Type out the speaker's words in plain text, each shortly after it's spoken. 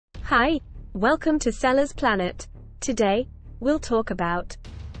Hi, welcome to Sellers Planet. Today, we'll talk about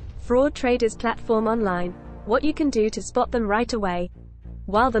fraud traders platform online, what you can do to spot them right away.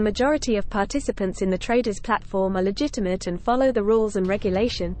 While the majority of participants in the traders platform are legitimate and follow the rules and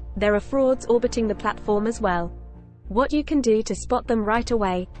regulation, there are frauds orbiting the platform as well. What you can do to spot them right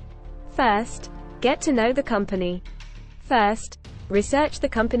away. First, get to know the company. First, research the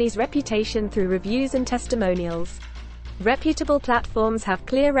company's reputation through reviews and testimonials. Reputable platforms have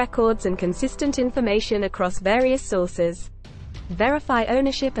clear records and consistent information across various sources. Verify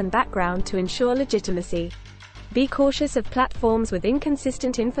ownership and background to ensure legitimacy. Be cautious of platforms with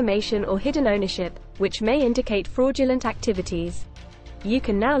inconsistent information or hidden ownership, which may indicate fraudulent activities. You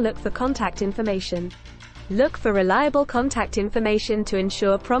can now look for contact information. Look for reliable contact information to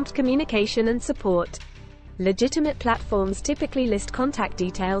ensure prompt communication and support. Legitimate platforms typically list contact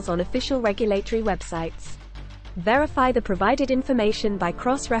details on official regulatory websites. Verify the provided information by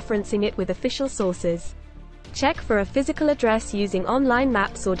cross-referencing it with official sources. Check for a physical address using online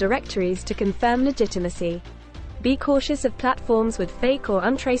maps or directories to confirm legitimacy. Be cautious of platforms with fake or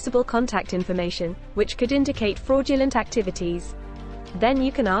untraceable contact information, which could indicate fraudulent activities. Then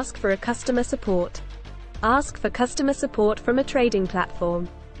you can ask for a customer support. Ask for customer support from a trading platform.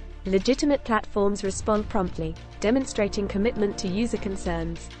 Legitimate platforms respond promptly, demonstrating commitment to user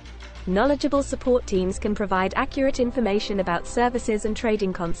concerns. Knowledgeable support teams can provide accurate information about services and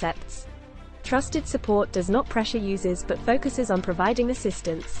trading concepts. Trusted support does not pressure users but focuses on providing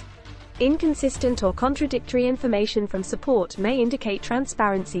assistance. Inconsistent or contradictory information from support may indicate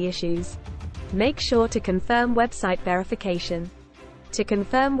transparency issues. Make sure to confirm website verification. To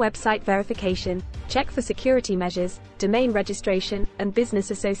confirm website verification, check for security measures, domain registration, and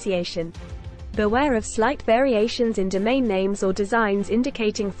business association. Beware of slight variations in domain names or designs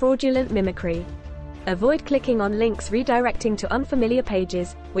indicating fraudulent mimicry. Avoid clicking on links redirecting to unfamiliar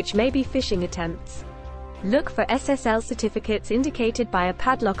pages, which may be phishing attempts. Look for SSL certificates indicated by a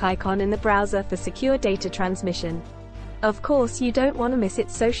padlock icon in the browser for secure data transmission. Of course, you don't want to miss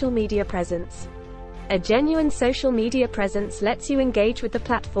its social media presence. A genuine social media presence lets you engage with the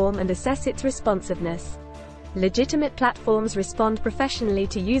platform and assess its responsiveness. Legitimate platforms respond professionally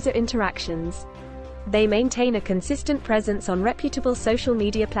to user interactions. They maintain a consistent presence on reputable social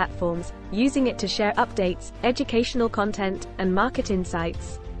media platforms, using it to share updates, educational content, and market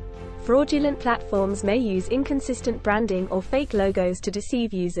insights. Fraudulent platforms may use inconsistent branding or fake logos to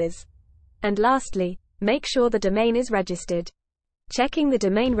deceive users. And lastly, make sure the domain is registered. Checking the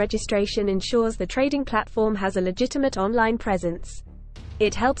domain registration ensures the trading platform has a legitimate online presence.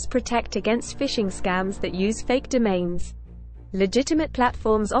 It helps protect against phishing scams that use fake domains. Legitimate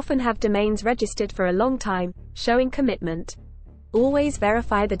platforms often have domains registered for a long time, showing commitment. Always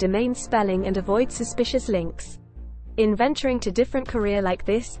verify the domain spelling and avoid suspicious links. In venturing to different career like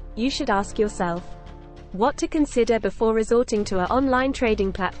this, you should ask yourself what to consider before resorting to an online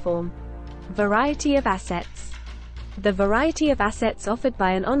trading platform. Variety of assets. The variety of assets offered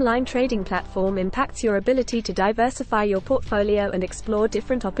by an online trading platform impacts your ability to diversify your portfolio and explore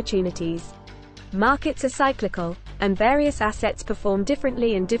different opportunities. Markets are cyclical, and various assets perform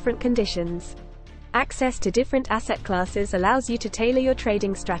differently in different conditions. Access to different asset classes allows you to tailor your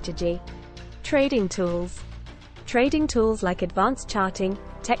trading strategy. Trading tools. Trading tools like advanced charting,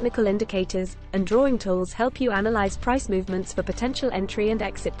 technical indicators, and drawing tools help you analyze price movements for potential entry and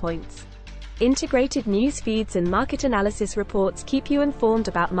exit points. Integrated news feeds and market analysis reports keep you informed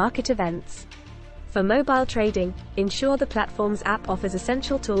about market events. For mobile trading, ensure the platform's app offers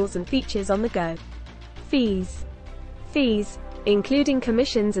essential tools and features on the go. Fees. Fees, including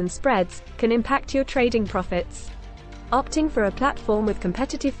commissions and spreads, can impact your trading profits. Opting for a platform with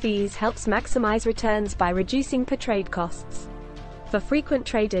competitive fees helps maximize returns by reducing per trade costs. For frequent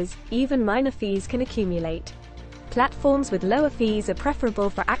traders, even minor fees can accumulate. Platforms with lower fees are preferable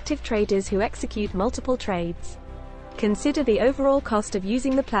for active traders who execute multiple trades. Consider the overall cost of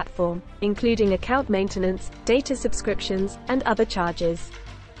using the platform, including account maintenance, data subscriptions, and other charges.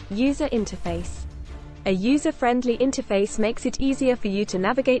 User interface. A user-friendly interface makes it easier for you to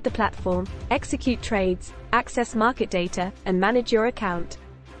navigate the platform, execute trades, access market data, and manage your account.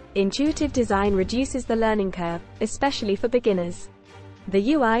 Intuitive design reduces the learning curve, especially for beginners.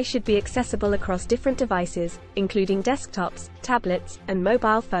 The UI should be accessible across different devices, including desktops, tablets, and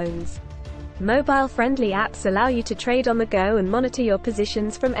mobile phones. Mobile-friendly apps allow you to trade on the go and monitor your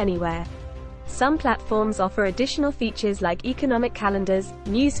positions from anywhere. Some platforms offer additional features like economic calendars,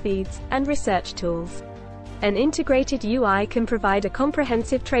 news feeds, and research tools. An integrated UI can provide a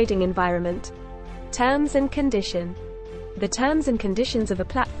comprehensive trading environment. Terms and conditions. The terms and conditions of a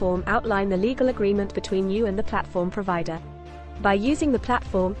platform outline the legal agreement between you and the platform provider. By using the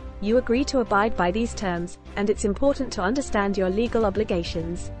platform, You agree to abide by these terms, and it's important to understand your legal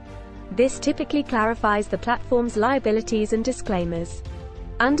obligations. This typically clarifies the platform's liabilities and disclaimers.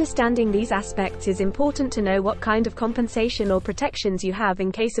 Understanding these aspects is important to know what kind of compensation or protections you have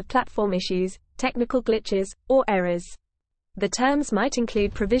in case of platform issues, technical glitches, or errors. The terms might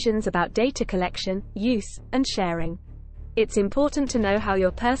include provisions about data collection, use, and sharing. It's important to know how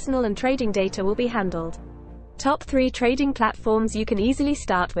your personal and trading data will be handled. Top 3 trading platforms you can easily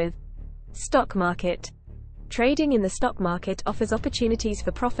start with. Stock market. Trading in the stock market offers opportunities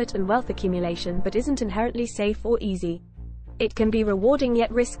for profit and wealth accumulation but isn't inherently safe or easy. It can be rewarding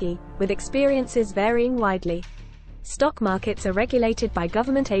yet risky, with experiences varying widely. Stock markets are regulated by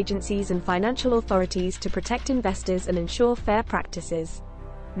government agencies and financial authorities to protect investors and ensure fair practices.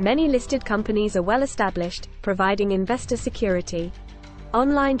 Many listed companies are well established, providing investor security.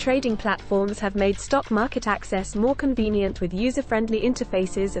 Online trading platforms have made stock market access more convenient with user-friendly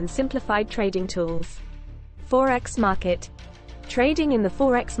interfaces and simplified trading tools. Forex market. Trading in the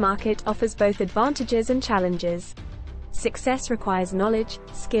Forex market offers both advantages and challenges. Success requires knowledge,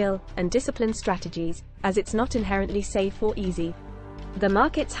 skill, and disciplined strategies, as it's not inherently safe or easy. The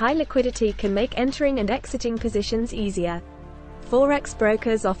market's high liquidity can make entering and exiting positions easier. Forex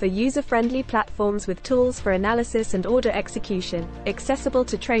brokers offer user-friendly platforms with tools for analysis and order execution, accessible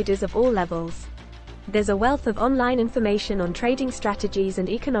to traders of all levels. There's a wealth of online information on trading strategies and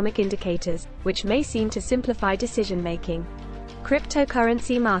economic indicators, which may seem to simplify decision-making.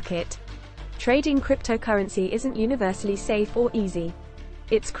 Cryptocurrency market. Trading cryptocurrency isn't universally safe or easy.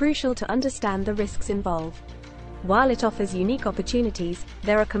 It's crucial to understand the risks involved. While it offers unique opportunities,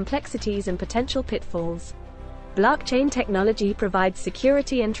 there are complexities and potential pitfalls. Blockchain technology provides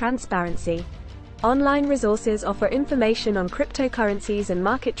security and transparency. Online resources offer information on cryptocurrencies and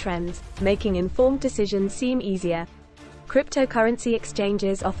market trends, making informed decisions seem easier. Cryptocurrency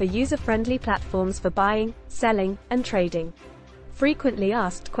exchanges offer user-friendly platforms for buying, selling, and trading. Frequently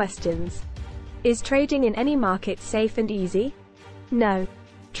asked questions. Is trading in any market safe and easy? No.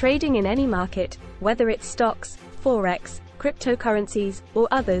 Trading in any market, whether it's stocks, forex, cryptocurrencies, or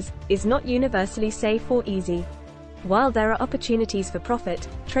others, is not universally safe or easy. While there are opportunities for profit,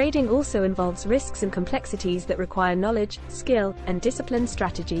 trading also involves risks and complexities that require knowledge, skill, and disciplined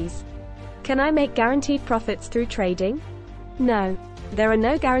strategies. Can I make guaranteed profits through trading? No. There are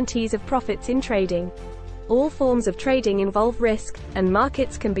no guarantees of profits in trading. All forms of trading involve risk, and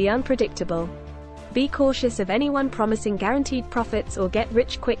markets can be unpredictable. Be cautious of anyone promising guaranteed profits or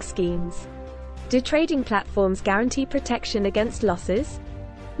get-rich-quick schemes. Do trading platforms guarantee protection against losses?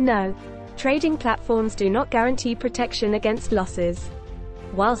 No. Trading platforms do not guarantee protection against losses.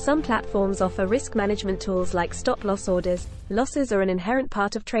 While some platforms offer risk management tools like stop-loss orders, losses are an inherent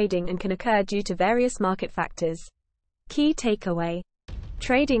part of trading and can occur due to various market factors. Key takeaway.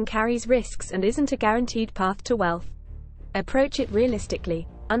 Trading carries risks and isn't a guaranteed path to wealth. Approach it realistically,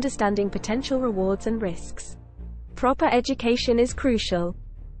 understanding potential rewards and risks. Proper education is crucial.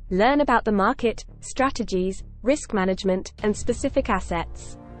 Learn about the market, strategies, risk management, and specific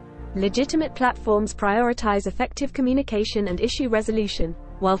assets. Legitimate platforms prioritize effective communication and issue resolution,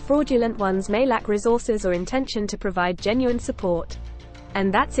 while fraudulent ones may lack resources or intention to provide genuine support.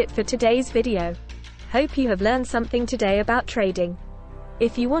 And that's it for today's video. Hope you have learned something today about trading.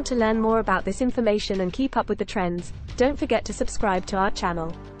 If you want to learn more about this information and keep up with the trends, don't forget to subscribe to our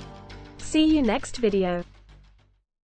channel. See you next video.